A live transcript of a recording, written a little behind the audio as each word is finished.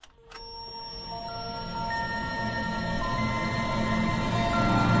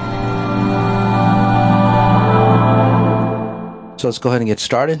So let's go ahead and get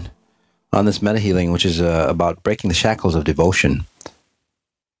started on this meta healing, which is about breaking the shackles of devotion.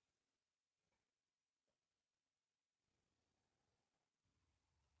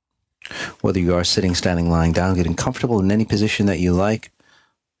 Whether you are sitting, standing, lying down, getting comfortable in any position that you like,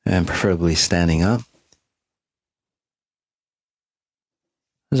 and preferably standing up.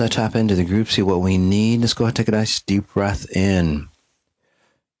 As I tap into the group, see what we need. Let's go ahead and take a nice deep breath in.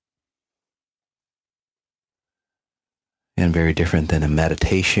 And very different than a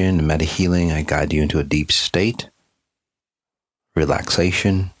meditation, a meta healing, I guide you into a deep state,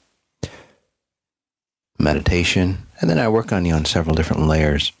 relaxation, meditation, and then I work on you on several different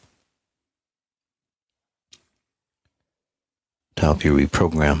layers to help you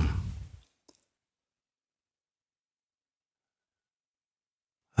reprogram.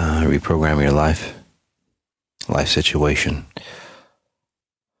 Reprogram your life situation.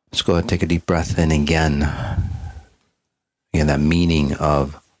 Let's go ahead and take a deep breath in again. Again, that meaning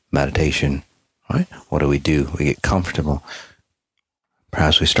of meditation, right? What do? We get comfortable.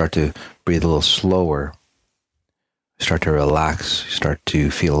 Perhaps we start to breathe a little slower. Start to relax. Start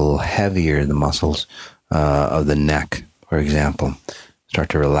to feel a little heavier, the muscles of the neck, for example. Start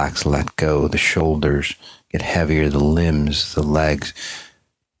to relax, let go. The shoulders get heavier, the limbs, the legs,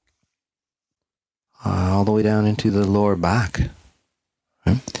 all the way down into the lower back.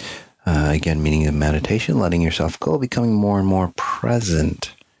 Right? Again, meaning of meditation, letting yourself go, becoming more and more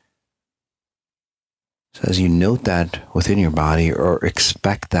present. So as you note that within your body, or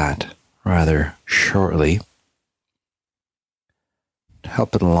expect that rather shortly, to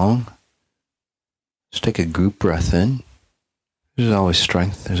help it along, just take a group breath in. There's always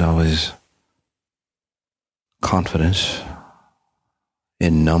strength. There's always confidence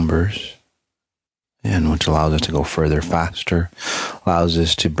in numbers, and which allows us to go further, faster, allows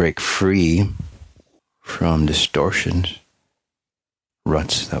us to break free from distortions,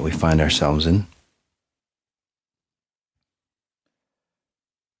 ruts that we find ourselves in,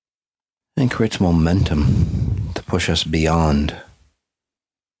 and creates momentum to push us beyond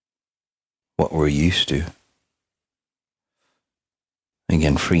what we're used to.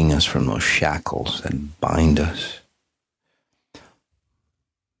 Again, freeing us from those shackles that bind us.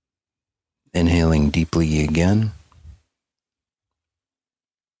 Inhaling deeply again.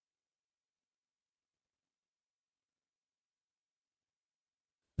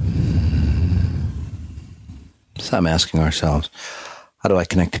 So I'm asking ourselves, how do I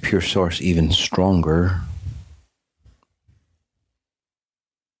connect to pure source even stronger?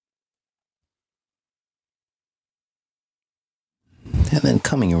 And then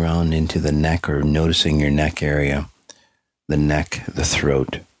coming around into the neck, or noticing your neck area, the neck, the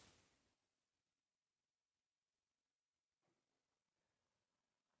throat.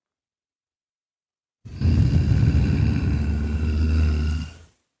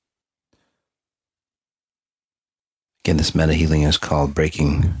 Again, this meta healing is called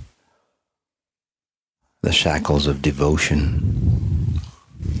breaking the shackles of devotion.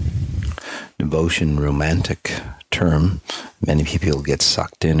 Devotion, romantic term. Many people get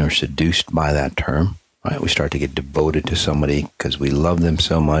sucked in or seduced by that term. Right? We start to get devoted to somebody because we love them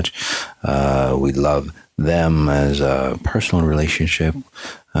so much. We love them as a personal relationship.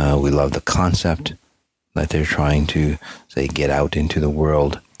 We love the concept that they're trying to, say, get out into the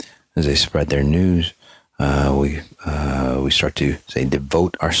world as they spread their news. We start to, say,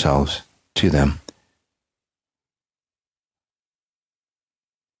 devote ourselves to them.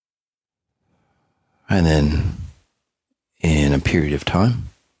 And then in a period of time,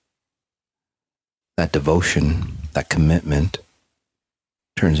 that devotion, that commitment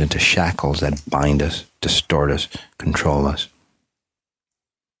turns into shackles that bind us, distort us, control us.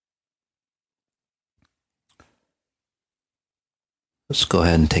 Let's go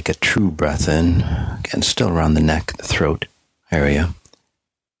ahead and take a true breath in. Again, still around the neck, the throat area.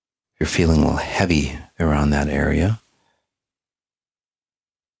 If you're feeling a little heavy around that area,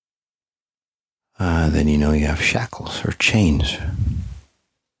 then you know you have shackles or chains.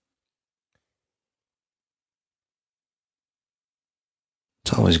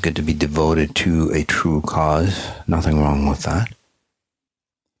 It's always good to be devoted to a true cause. Nothing wrong with that.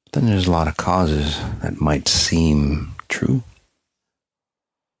 Then there's a lot of causes that might seem true.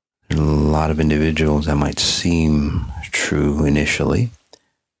 There's a lot of individuals that might seem true initially,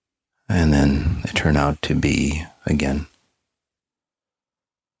 and then they turn out to be, again,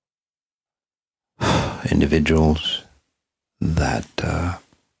 individuals that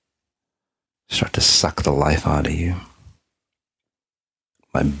start to suck the life out of you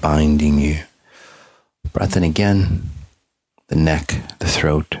by binding you. Breath in again, the neck, the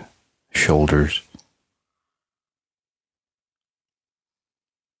throat, shoulders.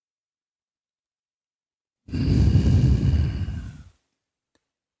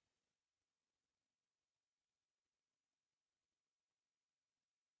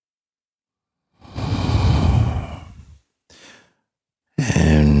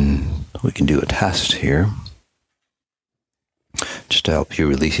 And we can do a test here, just to help you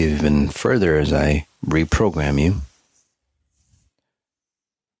release even further as I reprogram you.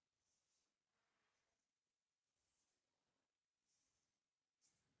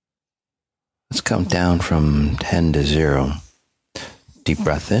 Let's count down from 10 to 0. Deep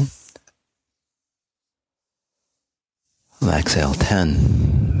breath in. Exhale.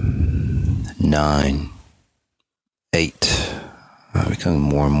 10, 9, 8. Becoming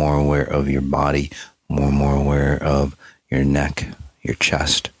more and more aware of your body, more and more aware of your neck, your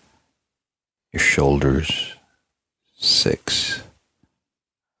chest, your shoulders. 6.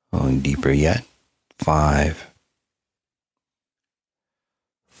 Going deeper yet. 5,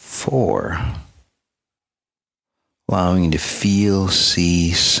 4. Allowing you to feel,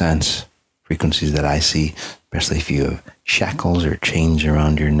 see, sense frequencies that I see, especially if you have shackles or chains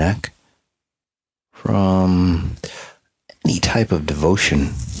around your neck, from any type of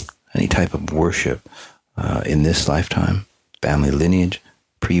devotion, any type of worship in this lifetime, family lineage,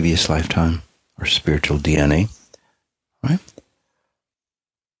 previous lifetime, or spiritual DNA, right?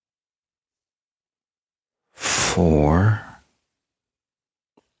 4,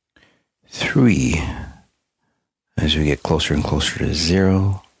 3, as we get closer and closer to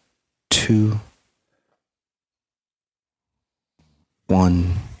 0, 2,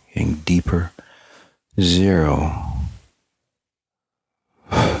 1, getting deeper, 0.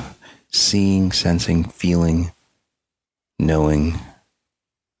 Seeing, sensing, feeling, knowing.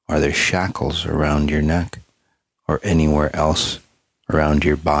 Are there shackles around your neck or anywhere else around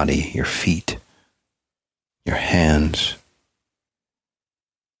your body, your feet, your hands?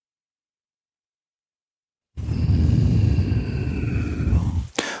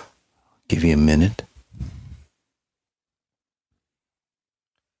 Give you a minute.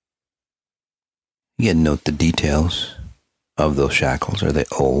 Again, note the details of those shackles. Are they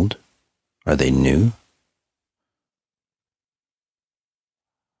old? Are they new?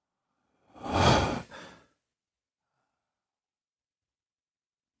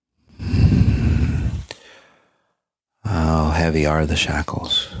 How heavy are the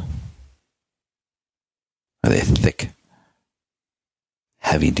shackles? Are they thick,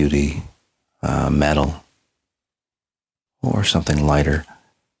 heavy-duty metal, or something lighter?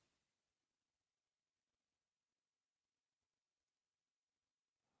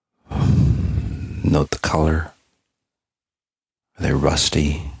 Note the color. Are they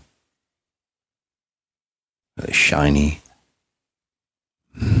rusty? Are they shiny?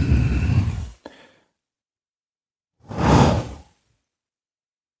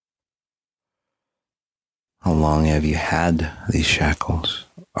 How long have you had these shackles?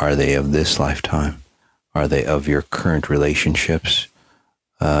 Are they of this lifetime? Are they of your current relationships?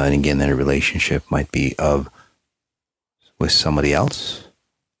 And again, that relationship might be with somebody else.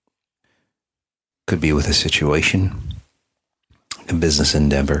 Could be with a situation, a business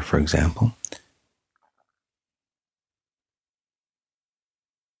endeavor, for example.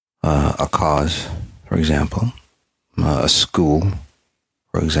 A cause, for example. A school,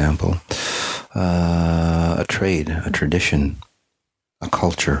 for example. A trade, a tradition, a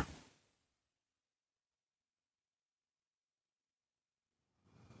culture.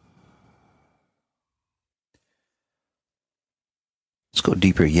 Let's go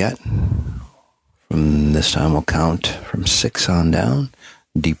deeper yet. From this time, we'll count from 6 on down.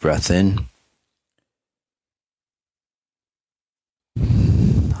 Deep breath in.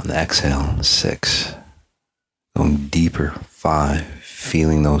 On the exhale, 6. Going deeper, 5.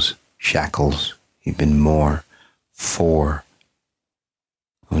 Feeling those shackles even more. 4.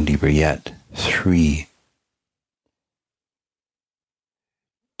 Going deeper yet. 3.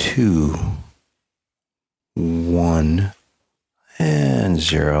 2. 1. And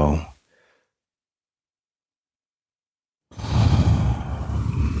 0.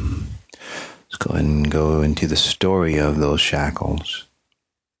 Let's go ahead and go into the story of those shackles.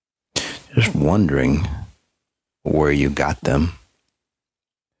 Just wondering where you got them.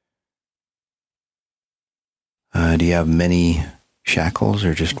 Do you have many shackles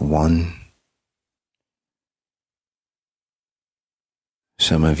or just one?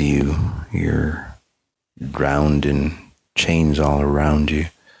 Some of you, you're drowned in chains all around you,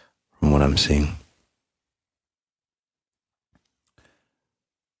 from what I'm seeing.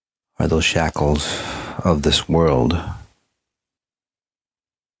 Are those shackles of this world?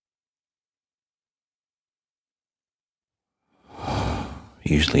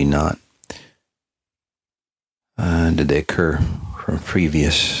 Usually not. Did they occur from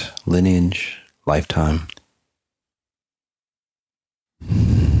previous lineage, lifetime?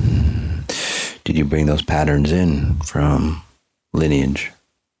 Did you bring those patterns in from lineage,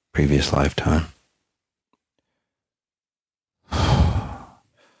 previous lifetime?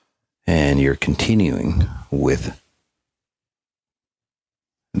 And you're continuing with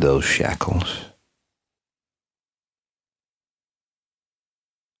those shackles.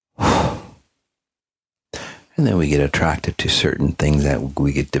 And then we get attracted to certain things that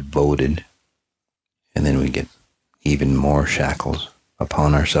we get devoted, and then we get even more shackles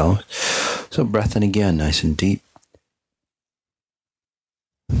upon ourselves. So breath in again, nice and deep.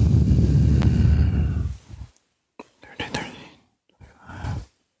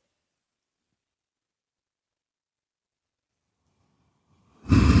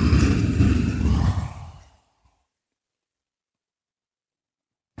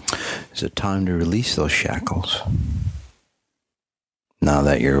 Is it time to release those shackles? Now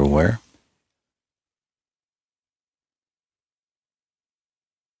that you're aware.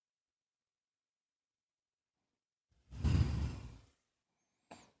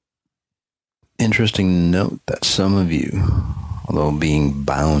 Interesting note that some of you, although being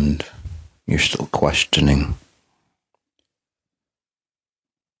bound, you're still questioning.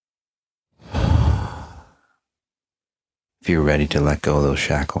 If you're ready to let go of those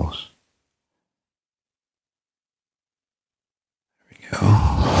shackles. There we go.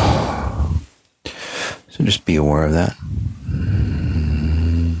 So just be aware of that.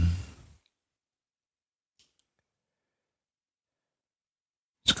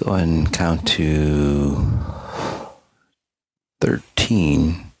 Let's go ahead and count to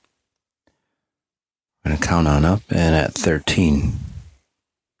 13. I'm going to count on up, and at 13,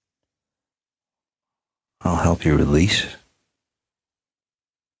 I'll help you release.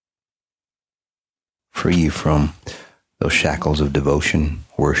 Free you from those shackles of devotion,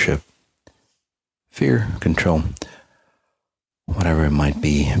 worship, fear, control, whatever it might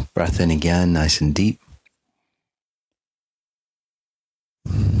be. Breath in again, nice and deep.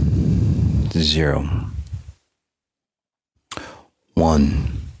 0.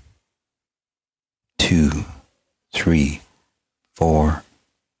 1, 2, 3, 4,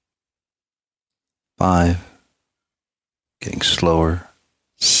 5. Getting slower.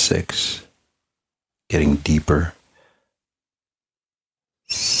 6. Getting deeper.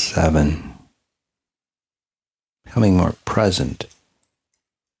 7. Becoming more present.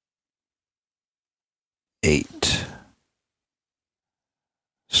 8.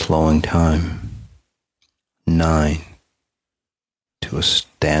 Slowing time. 9. To a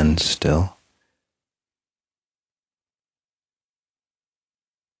standstill.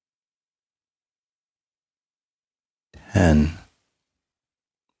 10.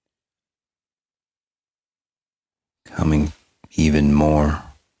 Becoming even more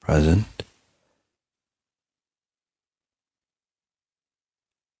present.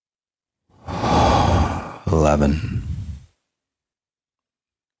 11.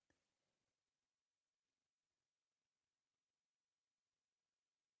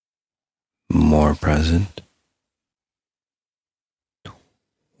 More present.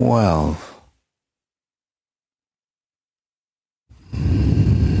 12.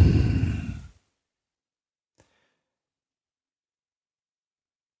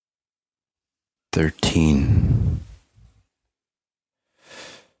 13.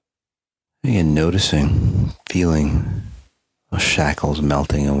 Again, noticing, feeling those shackles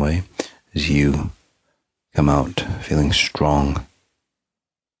melting away as you come out feeling strong.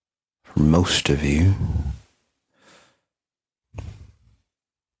 For most of you,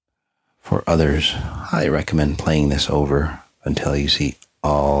 for others, I recommend playing this over until you see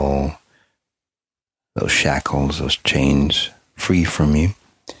all those shackles, those chains free from you.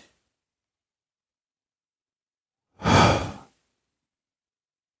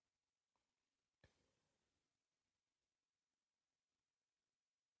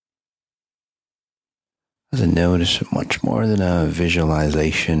 As a notice, much more than a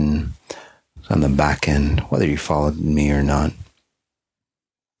visualization on the back end, whether you followed me or not.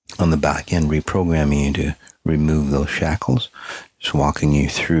 On the back end, reprogramming you to remove those shackles, just walking you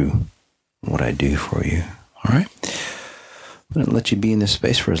through what I do for you. All right? I'm going to let you be in this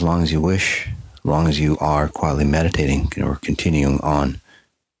space for as long as you wish. As long as you are quietly meditating or continuing on,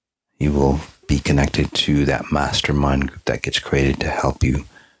 you will be connected to that mastermind group that gets created to help you,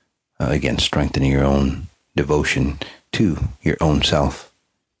 again, strengthening your own devotion to your own self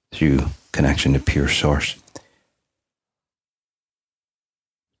through connection to pure source.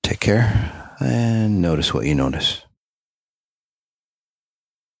 Take care and notice what you notice.